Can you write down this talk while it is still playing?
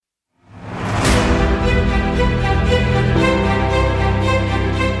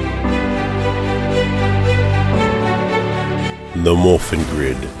the Morphin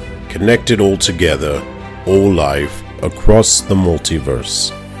Grid, connected all together, all life, across the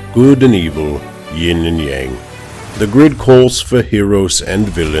multiverse. Good and evil, yin and yang. The grid calls for heroes and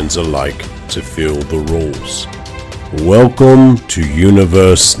villains alike to fill the roles. Welcome to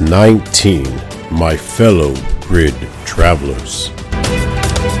Universe 19, my fellow grid travelers.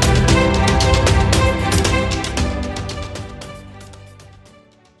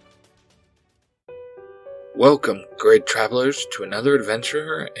 Welcome, Grid Travelers, to another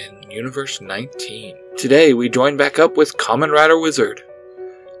adventure in Universe 19. Today, we join back up with Kamen Rider Wizard.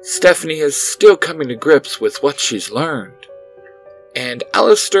 Stephanie is still coming to grips with what she's learned. And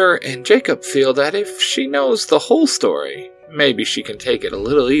Alistair and Jacob feel that if she knows the whole story, maybe she can take it a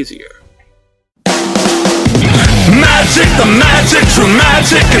little easier. Magic, the magic, true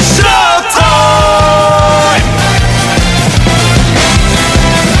magic is showtime!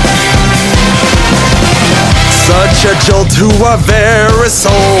 Such a jolt to our very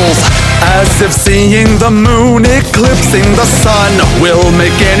souls, as if seeing the moon eclipsing the sun will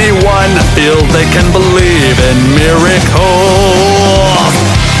make anyone feel they can believe in miracles.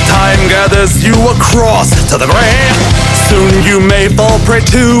 Time gathers you across to the grave. Soon you may fall prey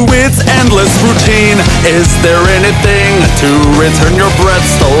to its endless routine. Is there anything to return your breath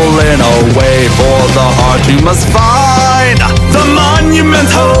stolen away? For the heart you must find the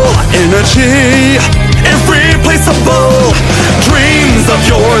monumental energy, irreplaceable dreams of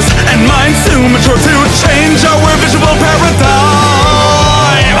yours and mine soon mature to change our visual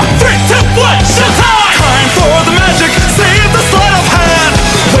paradigm. 3, 2, 1, showtime! Time for the magic, save the sleight of hand.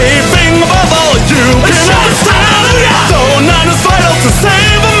 Waving above all you can understand. Though none is vital to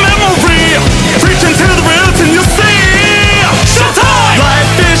save a memory, reach into the roots and you'll see. Showtime! Life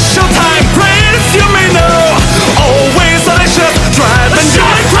is showtime, great as you may know. Always audacious, drive and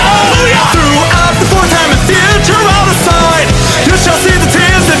shine grow. Throughout the foretime and future all aside, you shall see the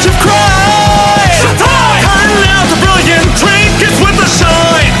tears that you've cried. Showtime! Turn out the brilliant trinkets with the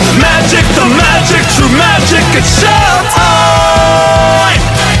shine. Magic, the magic, true magic, it's showtime!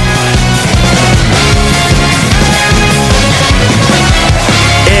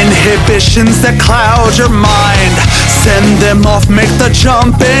 Inhibitions that cloud your mind, send them off, make the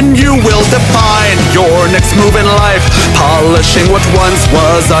jump and you will define your next move in life, polishing what once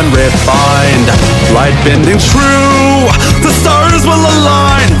was unrefined. Light bending true, the stars will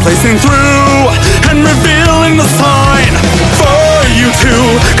align, placing through and revealing the sign for you to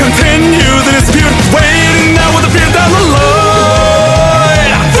continue the dispute, waiting now with the fear down the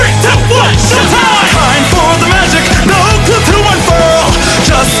line. 3, 2, 1, showtime! Time for the magic, no clue to unfurl.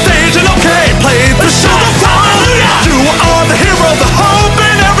 Just stage and okay, play the show. You are the hero, the hope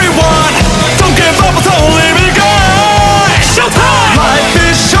in everyone. Don't give up, it's only begun. Showtime! Life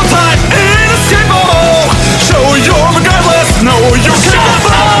is showtime, inescapable. Show you're regardless, know you're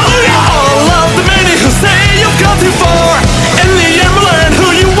capable. All of the many who say you've gone too far, in the end will learn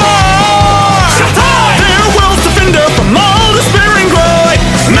who you are. Showtime! Their world's defender from all despairing glory.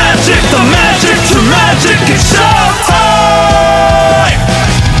 Magic, the magic, true magic, it's showtime!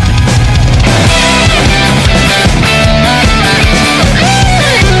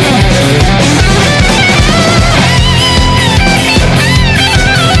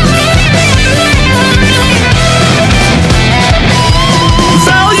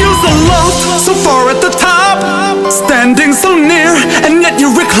 Standing so near, and yet you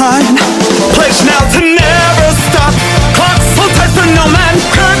recline. Pledge now to never stop. Clocks so tight for no man.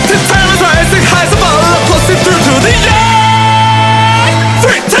 Curtain time is rising, highs above, closely through to the end.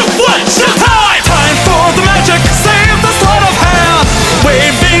 3, 2, 1, showtime! Time for the magic, save the sleight of hand.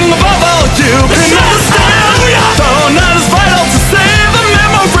 Waving above all you can understand. Though not as vital to save the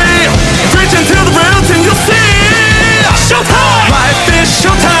memory, reach into the roots and you'll see. Showtime! Life is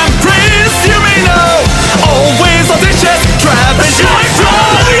showtime, great as you may know. Always audacious, drive and shine grow.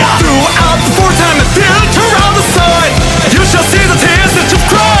 Throughout the foretime and future on the side, you shall see the tears that you've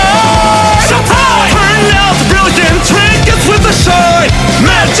cried. Showtime! Turn out the brilliant trinkets with the shine.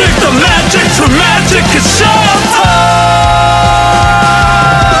 Magic, the magic, true magic, it's showtime!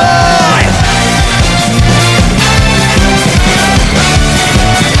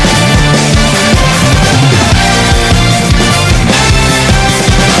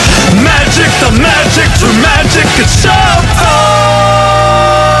 Magic, the magic, true magic, it's showtime!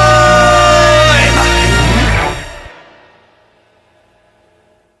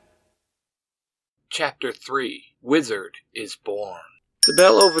 Chapter 3, Wizard is Born. The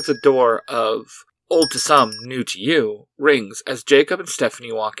bell over the door of Old to Some, New to You rings as Jacob and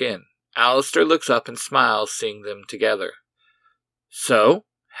Stephanie walk in. Alistair looks up and smiles, seeing them together. So,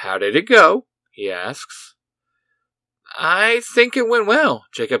 how did it go? He asks. I think it went well,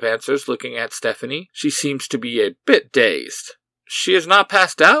 Jacob answers, looking at Stephanie. She seems to be a bit dazed. She is not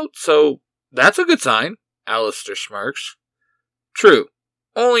passed out, so that's a good sign, Alistair smirks. True.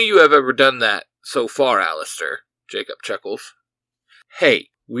 Only you have ever done that so far, Alistair, Jacob chuckles. Hey,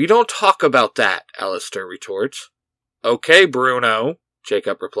 we don't talk about that, Alistair retorts. Okay, Bruno,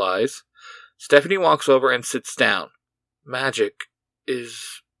 Jacob replies. Stephanie walks over and sits down. Magic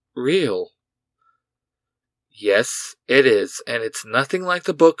is real. Yes, it is, and it's nothing like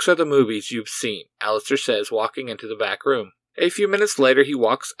the books or the movies you've seen, Alistair says, walking into the back room. A few minutes later, he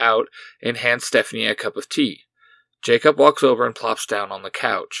walks out and hands Stephanie a cup of tea. Jacob walks over and plops down on the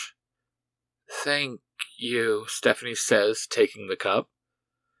couch. Thank you, Stephanie says, taking the cup.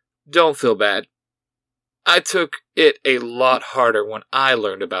 Don't feel bad. I took it a lot harder when I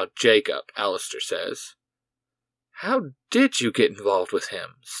learned about Jacob, Alistair says. How did you get involved with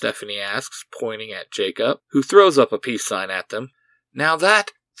him? Stephanie asks, pointing at Jacob, who throws up a peace sign at them. Now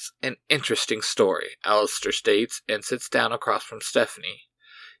that's an interesting story, Alistair states, and sits down across from Stephanie.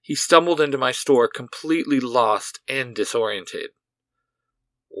 He stumbled into my store completely lost and disoriented.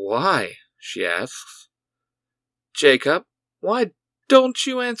 Why? She asks. Jacob, why don't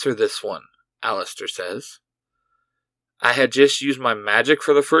you answer this one? Alistair says. I had just used my magic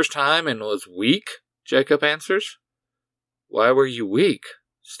for the first time and was weak, Jacob answers. Why were you weak?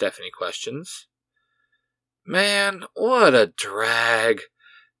 Stephanie questions. Man, what a drag.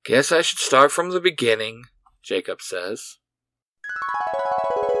 Guess I should start from the beginning, Jacob says.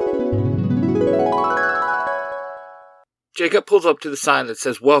 Jacob pulls up to the sign that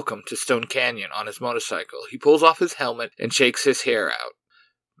says Welcome to Stone Canyon on his motorcycle. He pulls off his helmet and shakes his hair out.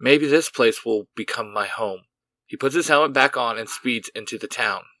 Maybe this place will become my home. He puts his helmet back on and speeds into the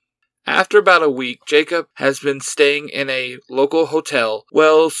town. After about a week, Jacob has been staying in a local hotel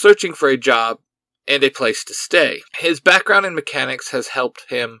while searching for a job and a place to stay. His background in mechanics has helped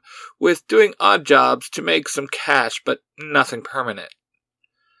him with doing odd jobs to make some cash, but nothing permanent.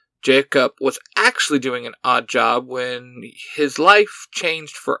 Jacob was actually doing an odd job when his life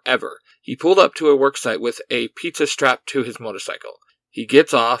changed forever. He pulled up to a worksite with a pizza strapped to his motorcycle. He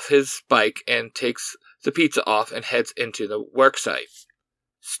gets off his bike and takes the pizza off and heads into the worksite.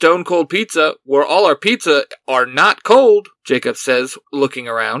 Stone cold pizza, where all our pizza are not cold, Jacob says, looking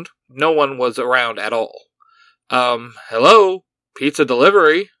around. No one was around at all. Hello? Pizza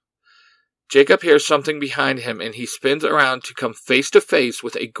delivery? Jacob hears something behind him and he spins around to come face to face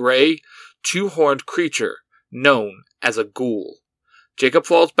with a gray, two-horned creature known as a ghoul. Jacob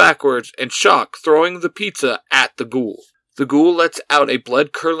falls backwards in shock, throwing the pizza at the ghoul. The ghoul lets out a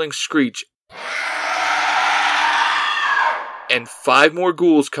blood-curdling screech, and 5 more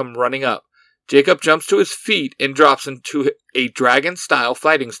ghouls come running up. Jacob jumps to his feet and drops into a dragon-style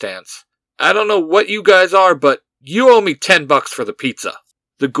fighting stance. I don't know what you guys are, but you owe me $10 for the pizza.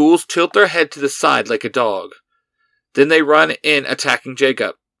 The ghouls tilt their head to the side like a dog. Then they run in, attacking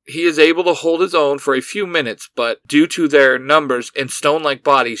Jacob. He is able to hold his own for a few minutes, but due to their numbers and stone-like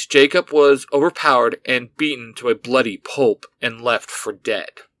bodies, Jacob was overpowered and beaten to a bloody pulp and left for dead.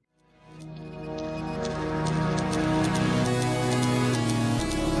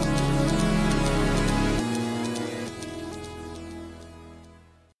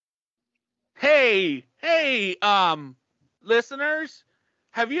 Hey, listeners,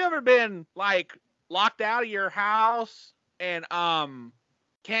 have you ever been, locked out of your house and,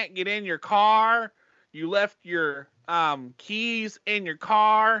 can't get in your car? You left your, keys in your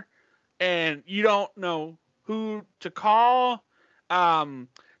car and you don't know who to call?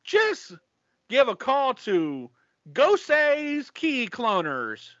 Just give a call to Gosei's Key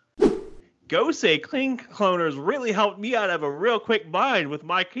Cloners. Gosei Clean Cloners really helped me out of a real quick bind with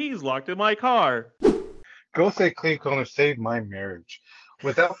my keys locked in my car. Gosei Clean Cleaner saved my marriage.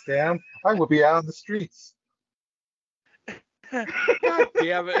 Without them, I would be out on the streets. God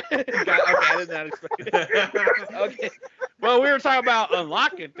damn it. I did not expect it. Okay. Well, we were talking about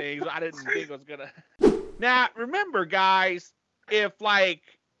unlocking things. I didn't think it was going to. Now, remember, guys, if,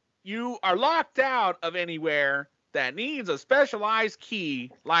 you are locked out of anywhere that needs a specialized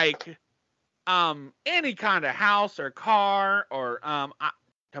key, any kind of house or car or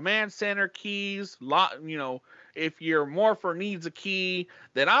command center keys, if your morpher needs a key,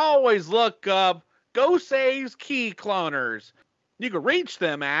 then I always look up Gosei's Key Cloners. You can reach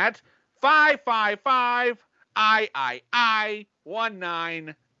them at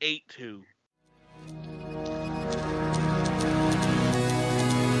 555-III-1982.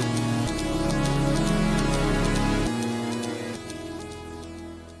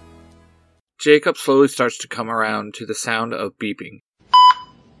 Jacob slowly starts to come around to the sound of beeping.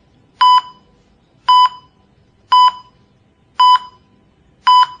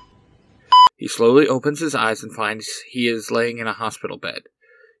 He slowly opens his eyes and finds he is laying in a hospital bed.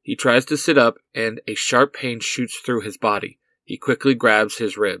 He tries to sit up, and a sharp pain shoots through his body. He quickly grabs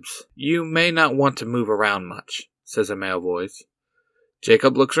his ribs. "You may not want to move around much," says a male voice.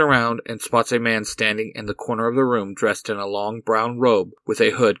 Jacob looks around and spots a man standing in the corner of the room dressed in a long brown robe with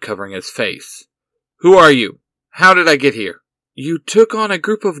a hood covering his face. "Who are you? How did I get here?" "You took on a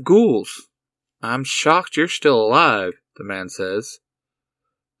group of ghouls. I'm shocked you're still alive," the man says.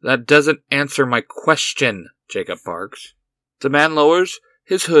 "That doesn't answer my question," Jacob barks. The man lowers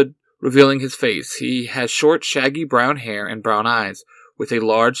his hood, revealing his face. He has short, shaggy brown hair and brown eyes, with a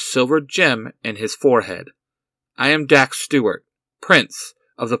large silver gem in his forehead. "I am Dax Stewart, Prince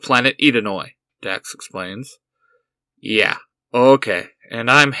of the planet Edenoi," Dax explains. "Yeah, okay, and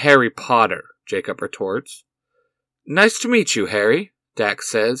I'm Harry Potter," Jacob retorts. "Nice to meet you, Harry," Dax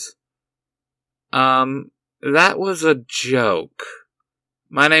says. That was a joke.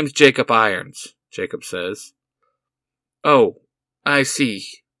 "My name's Jacob Irons," Jacob says. "Oh, I see.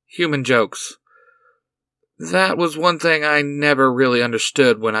 Human jokes. That was one thing I never really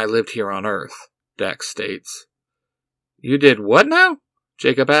understood when I lived here on Earth," Dax states. "You did what now?"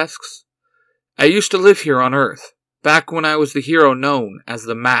 Jacob asks. "I used to live here on Earth, back when I was the hero known as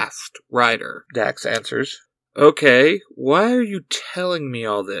the Masked Rider," Dax answers. "Okay, why are you telling me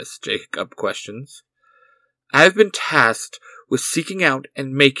all this?" Jacob questions. "I've been tasked with seeking out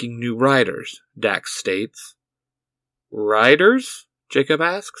and making new riders," Dax states. "Riders?" Jacob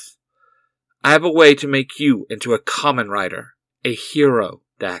asks. "I have a way to make you into a Kamen Rider, a hero,"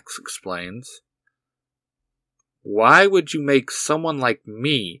 Dax explains. "Why would you make someone like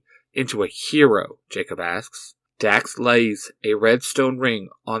me into a hero?" Jacob asks. Dax lays a red stone ring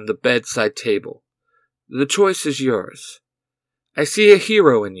on the bedside table. "The choice is yours. I see a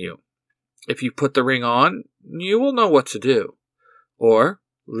hero in you. If you put the ring on, you will know what to do. Or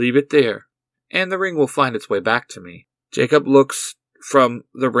leave it there, and the ring will find its way back to me." Jacob looks from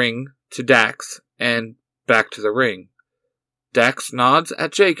the ring to Dax and back to the ring. Dax nods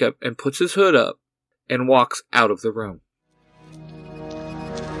at Jacob and puts his hood up and walks out of the room.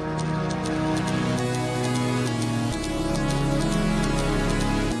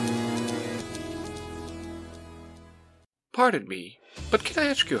 Pardon me, but can I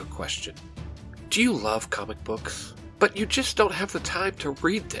ask you a question? Do you love comic books, but you just don't have the time to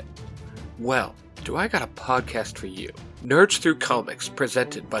read them? Well, do I got a podcast for you. Nerds Through Comics,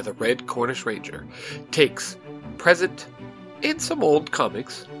 presented by the Red Cornish Ranger, takes present and some old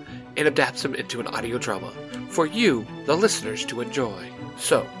comics and adapts them into an audio drama for you, the listeners, to enjoy.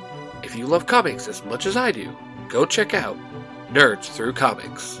 So, if you love comics as much as I do, go check out Nerds Through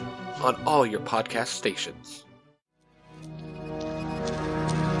Comics on all your podcast stations.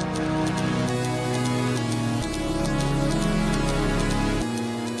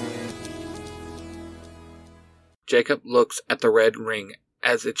 Jacob looks at the red ring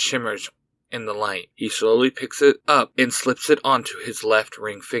as it shimmers in the light. He slowly picks it up and slips it onto his left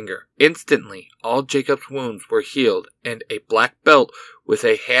ring finger. Instantly, all Jacob's wounds were healed, and a black belt with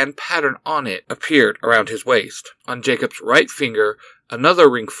a hand pattern on it appeared around his waist. On Jacob's right finger, another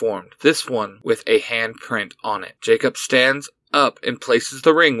ring formed, this one with a hand print on it. Jacob stands up and places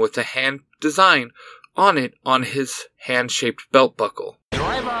the ring with the hand design on it on his hand-shaped belt buckle.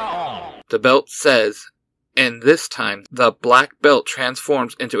 "Driver on," the belt says, and this time, the black belt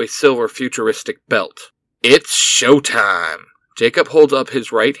transforms into a silver futuristic belt. It's showtime! Jacob holds up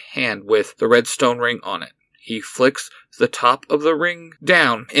his right hand with the red stone ring on it. He flicks the top of the ring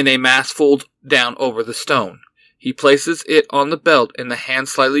down, and a mass folds down over the stone. He places it on the belt, and the hand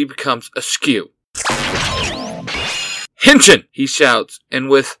slightly becomes askew. "Hinchin!" he shouts, and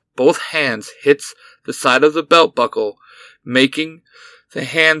with both hands hits the side of the belt buckle, making the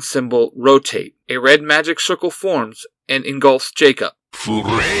hand symbol rotate. A red magic circle forms and engulfs Jacob.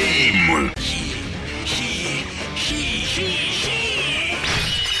 Flame!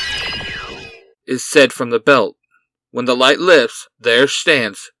 Is said from the belt. When the light lifts, there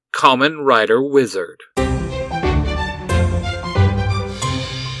stands Kamen Rider Wizard.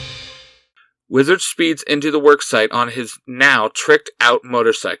 Wizard speeds into the worksite on his now tricked-out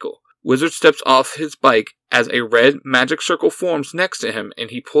motorcycle. Wizard steps off his bike as a red magic circle forms next to him,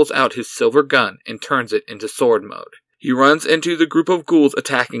 and he pulls out his silver gun and turns it into sword mode. He runs into the group of ghouls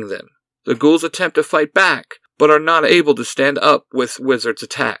attacking them. The ghouls attempt to fight back, but are not able to stand up with Wizard's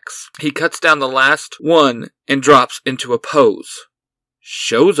attacks. He cuts down the last one and drops into a pose.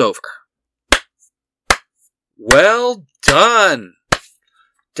 Show's over. "Well done,"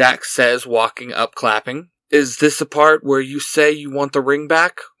 Dax says, walking up clapping. "Is this the part where you say you want the ring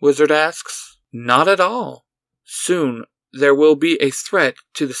back?" Wizard asks. "Not at all. Soon, there will be a threat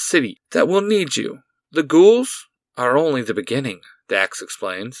to the city that will need you. The ghouls are only the beginning, Dax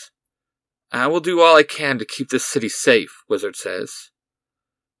explains. I will do all I can to keep this city safe, Wizard says.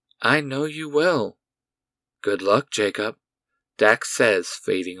 I know you will. Good luck, Jacob, Dax says,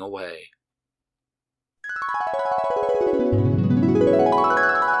 fading away.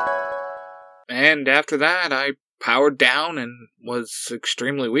 And after that, I powered down and was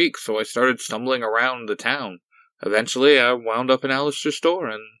extremely weak, so I started stumbling around the town. Eventually, I wound up in Alistair's store,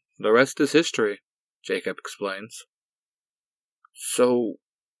 and the rest is history, Jacob explains. So,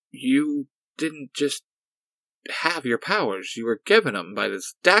 you didn't just have your powers, you were given them by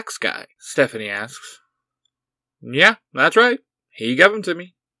this Dax guy, Stephanie asks. Yeah, that's right. He gave them to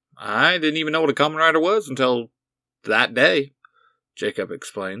me. I didn't even know what a Kamen Rider was until that day, Jacob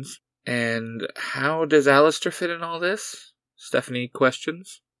explains. And how does Alistair fit in all this? Stephanie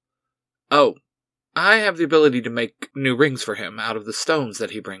questions. Oh, I have the ability to make new rings for him out of the stones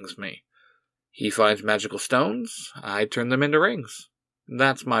that he brings me. He finds magical stones, I turn them into rings.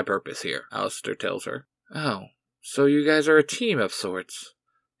 That's my purpose here, Alistair tells her. Oh, so you guys are a team of sorts.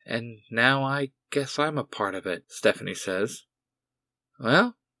 And now I guess I'm a part of it, Stephanie says.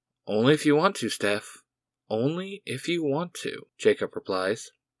 Well, only if you want to, Steph. Only if you want to, Jacob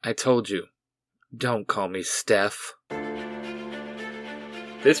replies. I told you. Don't call me Steph.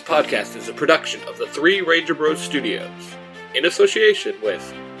 This podcast is a production of the Three Ranger Bros Studios, in association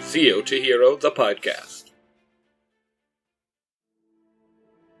with Zio to Hero, the podcast.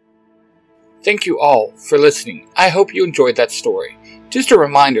 Thank you all for listening. I hope you enjoyed that story. Just a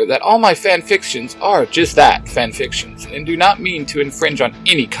reminder that all my fanfictions are just that, fanfictions, and do not mean to infringe on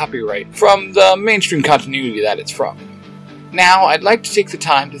any copyright from the mainstream continuity that it's from. Now, I'd like to take the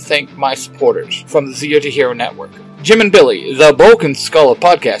time to thank my supporters from the Zio to Hero Network. Jim and Billy, the Broken Skull of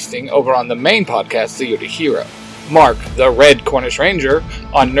podcasting, over on the main podcast, Zio to Hero. Mark, the Red Cornish Ranger,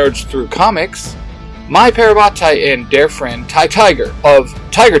 on Nerds Through Comics. My Parabatai and dear friend Ty Tiger of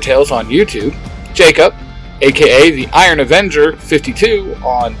Tiger Tales on YouTube. Jacob, aka the Iron Avenger 52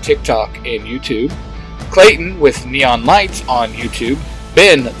 on TikTok and YouTube. Clayton with Neon Lights on YouTube.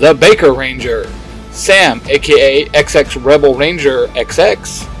 Ben, the Baker Ranger. Sam, aka XX Rebel Ranger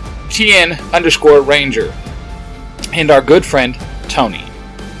XX. TN_Ranger. And our good friend, Tony.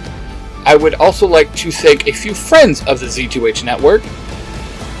 I would also like to thank a few friends of the Z2H Network.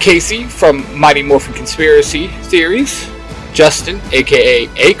 Casey from Mighty Morphin Conspiracy Theories. Justin, aka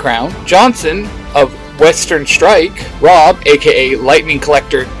A-Crown. Johnson of Western Strike. Rob, aka Lightning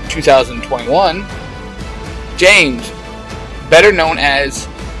Collector 2021. James, better known as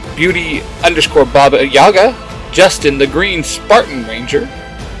Beauty_Baba Yaga. Justin, the Green Spartan Ranger.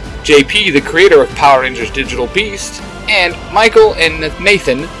 JP, the creator of Power Rangers Digital Beast, and Michael and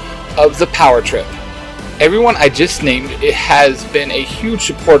Nathan of the Power Trip. Everyone I just named has been a huge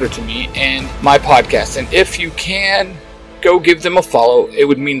supporter to me and my podcast, and if you can, go give them a follow. It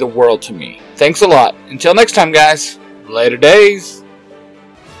would mean the world to me. Thanks a lot. Until next time, guys. Later days.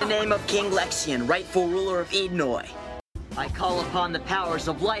 In the name of King Lexian, rightful ruler of Edenoi, I call upon the powers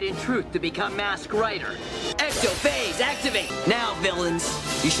of light and truth to become Masked Rider. Ectophase, activate! Now, villains,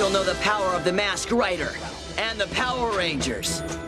 you shall know the power of the Masked Rider and the Power Rangers.